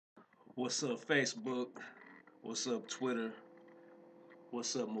What's up, Facebook? What's up, Twitter?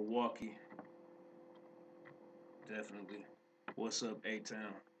 What's up, Milwaukee? Definitely. What's up, A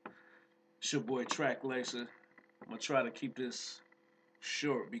Town? It's your boy Track Lacer. I'm gonna try to keep this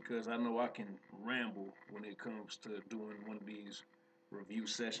short because I know I can ramble when it comes to doing one of these review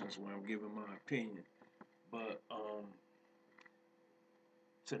sessions where I'm giving my opinion. But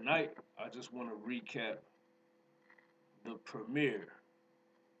tonight, I just want to recap the premiere,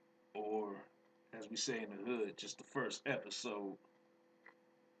 or as we say in the hood, just the first episode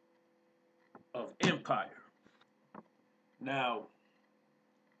of Empire. Now,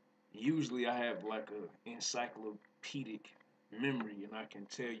 usually I have like a encyclopedic memory and I can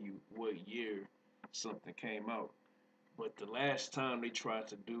tell you what year something came out. But the last time they tried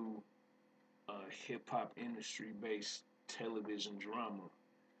to do a hip hop industry based television drama,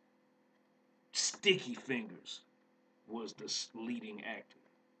 Sticky Fingers was the leading actor.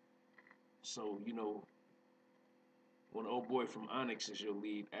 So, when old boy from Onyx is your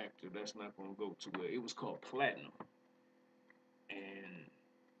lead actor, that's not going to go too well. It was called Platinum, and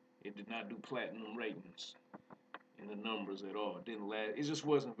it did not do platinum ratings in the numbers at all. It didn't last. It just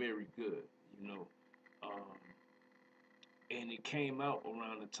wasn't very good, you know. Um, and it came out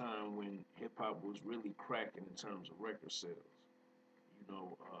around the time when hip hop was really cracking in terms of record sales.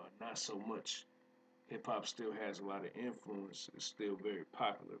 Not so much. Hip hop still has a lot of influence. It's still very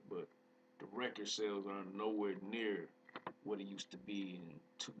popular, but the record sales are nowhere near what it used to be in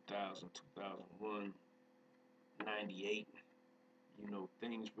 2000, 2001, 98.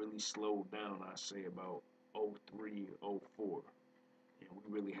 Things really slowed down, I say, about '03, '04. And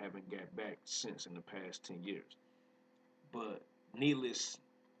we really haven't got back since in the past 10 years. But needless,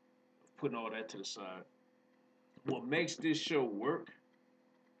 putting all that to the side, what makes this show work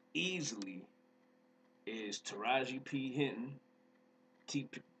easily is Taraji P. Henson, T-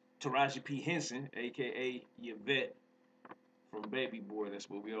 Taraji P. Henson, aka Yvette from Baby Boy, that's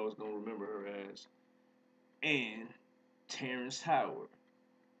what we always gonna remember her as, and Terrence Howard,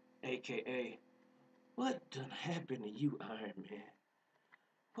 aka What done happened to you, Iron Man?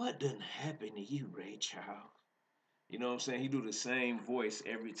 What done happened to you, Ray Charles? You know what I'm saying? He do the same voice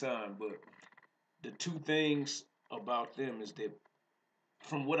every time, but the two things about them is that,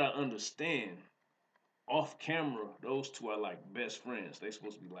 from what I understand, off camera, those two are like best friends. They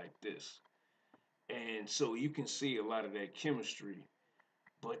supposed to be like this. And so you can see a lot of that chemistry.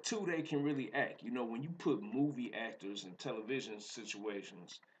 But two, they can really act. When you put movie actors in television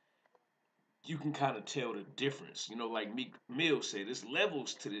situations, you can kind of tell the difference. Like Meek Mill said, there's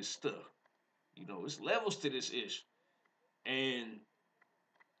levels to this stuff. It's levels to this ish. And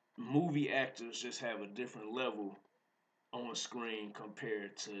movie actors just have a different level on screen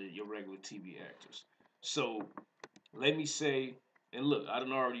compared to your regular TV actors. So let me say, and look, I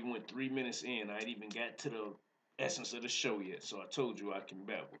done already went 3 minutes in. I ain't even got to the essence of the show yet. So I told you I can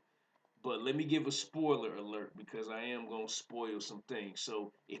babble. But let me give a spoiler alert because I am gonna spoil some things.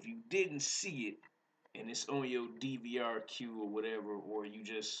 So if you didn't see it and it's on your DVR queue or whatever, or you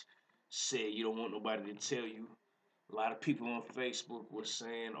just said you don't want nobody to tell you, a lot of people on Facebook were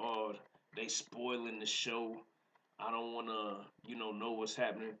saying, "Oh, they spoiling the show. I don't wanna, know what's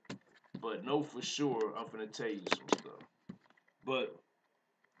happening." But know for sure, I'm gonna tell you some stuff. But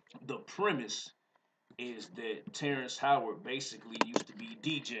the premise is that Terrence Howard basically used to be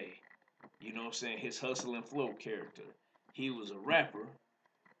DJ. You know what I'm saying? His Hustle and Flow character. He was a rapper,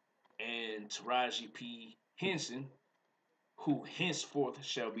 and Taraji P. Henson, who henceforth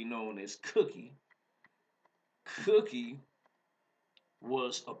shall be known as Cookie, Cookie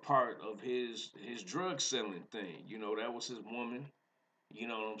was a part of his drug selling thing. That was his woman. You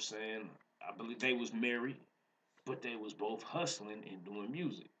know what I'm saying? I believe they was married, but they was both hustling and doing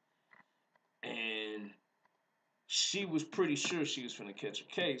music. And she was pretty sure she was gonna catch a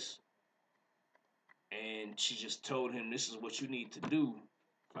case, and she just told him, "This is what you need to do.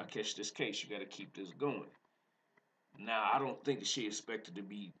 If I catch this case, you got to keep this going." Now, I don't think that she expected to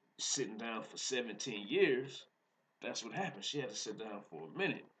be sitting down for 17 years. That's what happened. She had to sit down for a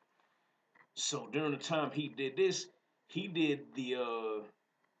minute. So during the time he did this, he did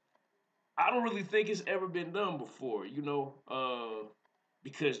I don't really think it's ever been done before,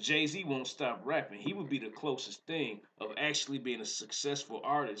 because Jay Z won't stop rapping. He would be the closest thing of actually being a successful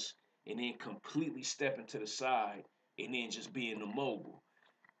artist and then completely stepping to the side and then just being the mogul.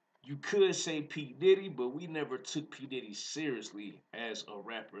 You could say P. Diddy, but we never took P. Diddy seriously as a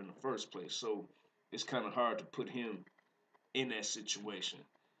rapper in the first place. So it's kind of hard to put him in that situation.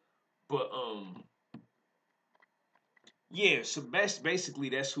 But yeah, so basically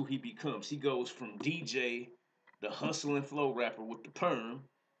that's who he becomes. He goes from DJ, the hustle and flow rapper with the perm,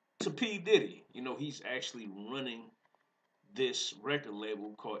 to P. Diddy. He's actually running this record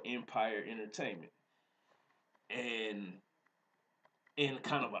label called Empire Entertainment. And in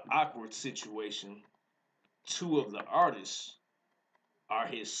kind of an awkward situation, two of the artists are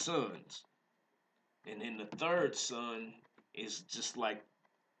his sons. And then the third son is just like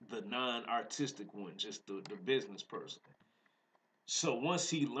the non-artistic one, just the business person. So once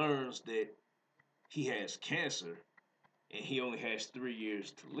he learns that he has cancer and he only has 3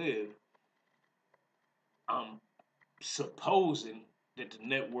 years to live, I'm supposing that the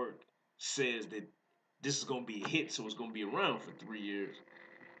network says that this is going to be a hit, so it's going to be around for 3 years.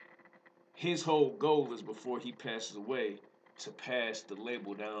 His whole goal is before he passes away to pass the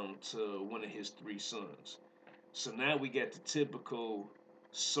label down to one of his three sons. So now we got the typical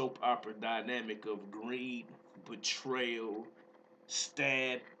soap opera dynamic of greed, betrayal,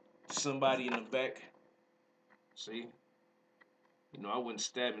 stab somebody in the back. See? I wasn't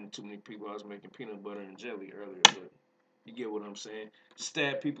stabbing too many people. I was making peanut butter and jelly earlier, but you get what I'm saying.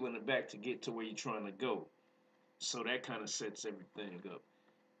 Stab people in the back to get to where you're trying to go. So that kind of sets everything up.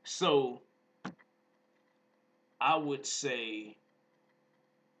 So I would say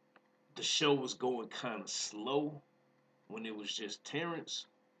the show was going kind of slow when it was just Terrence.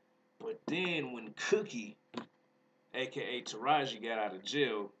 But then when Cookie, aka Taraji, got out of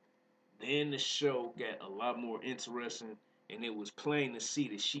jail, then the show got a lot more interesting, and it was plain to see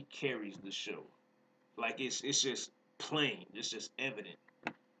that she carries the show. Like it's just plain, it's just evident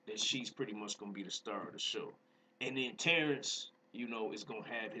that she's pretty much gonna be the star of the show. And then Terrence, is gonna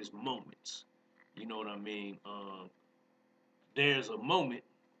have his moments. You know what I mean? There's a moment,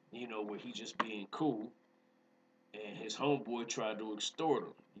 where he just being cool, and his homeboy tried to extort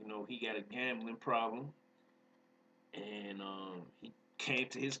him. He got a gambling problem, and he came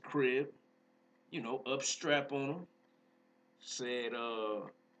to his crib, up strap on him, said,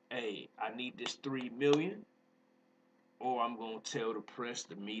 "Hey, I need this 3 million, or I'm gonna tell the press,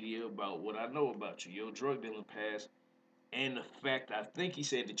 the media about what I know about you, your drug dealing past, and the fact I think he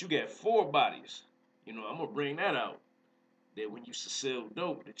said that you got 4 bodies. I'm gonna bring that out. That when you used to sell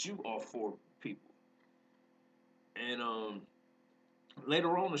dope, that you are 4 people." And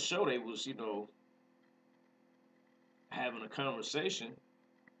later on the show, they was having a conversation,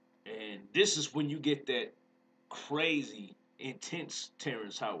 and this is when you get that crazy, intense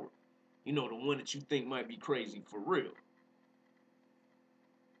Terrence Howard. The one that you think might be crazy for real.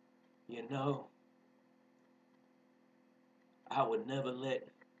 You know, I would never let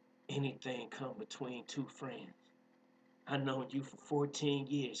anything come between two friends. I known you for 14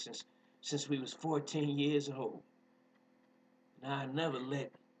 years, since we was 14 years old. Now I never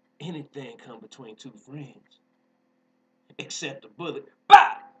let anything come between two friends. Except a bullet.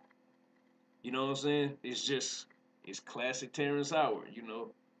 Bah! You know what I'm saying? It's classic Terrence Howard.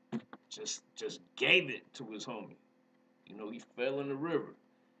 Just gave it to his homie. He fell in the river.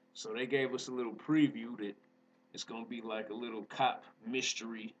 So they gave us a little preview that it's gonna be like a little cop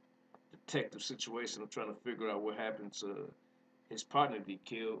mystery detective situation of trying to figure out what happened to his partner be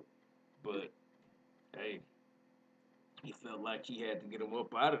killed. But hey, he felt like he had to get him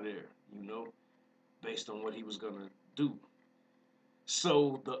up out of there, based on what he was gonna do.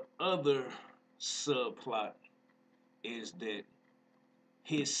 So the other subplot is that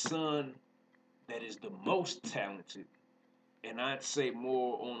his son, that is the most talented, and I'd say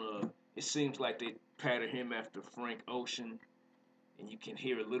more on a. It seems like they pattern him after Frank Ocean, and you can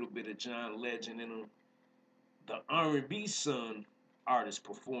hear a little bit of John Legend in him. The R&B son, artist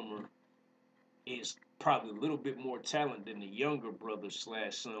performer, is probably a little bit more talented than the younger brother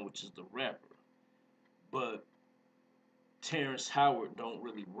slash son, which is the rapper. But Terrence Howard don't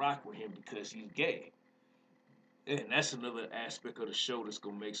really rock with him because he's gay. And that's another aspect of the show that's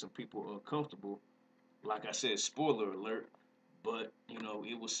gonna make some people uncomfortable. Like I said, spoiler alert, but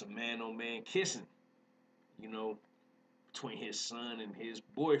it was some man on man kissing, you know, between his son and his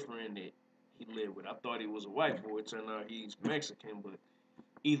boyfriend that he lived with. I thought he was a white boy, it turned out he's Mexican, but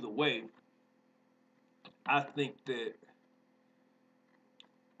either way, I think that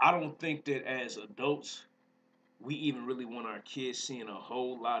I don't think that as adults we even really want our kids seeing a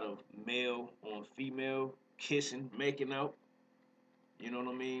whole lot of male on female kissing, making out. You know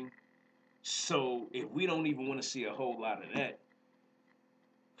what I mean? So if we don't even want to see a whole lot of that,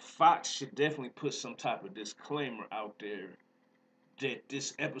 Fox should definitely put some type of disclaimer out there that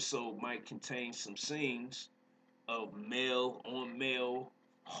this episode might contain some scenes of male on male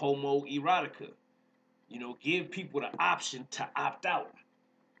homoerotica. Give people the option to opt out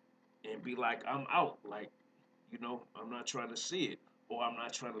and be like, I'm out. Like, I'm not trying to see it, or I'm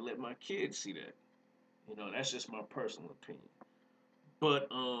not trying to let my kids see that. That's just my personal opinion. But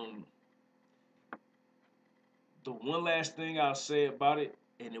The one last thing I'll say about it,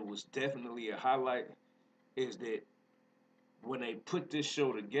 and it was definitely a highlight, is that when they put this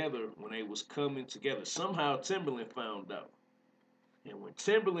show together, when they was coming together, somehow Timberland found out. And when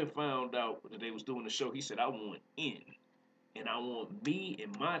Timberland found out that they was doing the show, he said, I want in. And I want me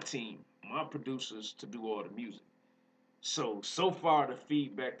and my team, my producers, to do all the music. So far the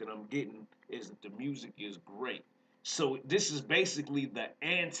feedback that I'm getting is that the music is great. So this is basically the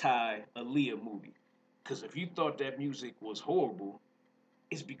anti-Aaliyah movie. Because if you thought that music was horrible,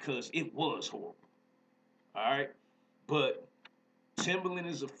 it's because it was horrible. All right? But Timberland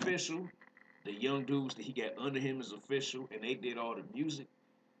is official. The young dudes that he got under him is official, and they did all the music.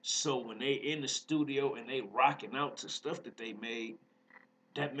 So when they in the studio and they rocking out to stuff that they made,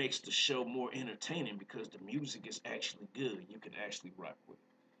 that makes the show more entertaining because the music is actually good. You can actually rock with it.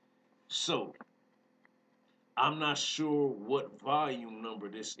 So I'm not sure what volume number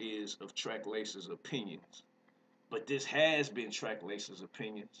this is of Track Lace's opinions, but this has been Track Lace's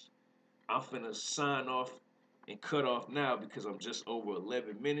opinions. I'm finna sign off and cut off now because I'm just over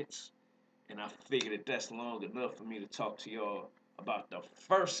 11 minutes, and I figured that that's long enough for me to talk to y'all about the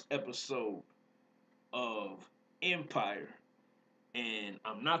first episode of Empire. And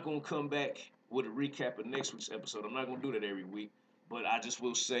I'm not gonna come back with a recap of next week's episode. I'm not gonna do that every week, but I just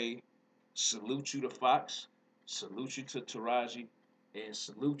will say salute you to Fox, salute you to Taraji, and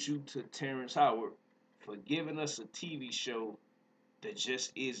salute you to Terrence Howard for giving us a TV show that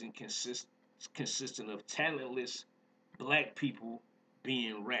just isn't consistent of talentless black people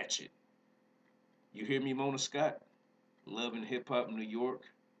being ratchet. You hear me, Mona Scott? Loving hip hop New York,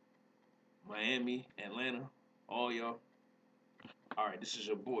 Miami, Atlanta, all y'all. All right, this is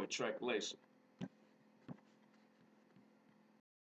your boy, Track Lacer.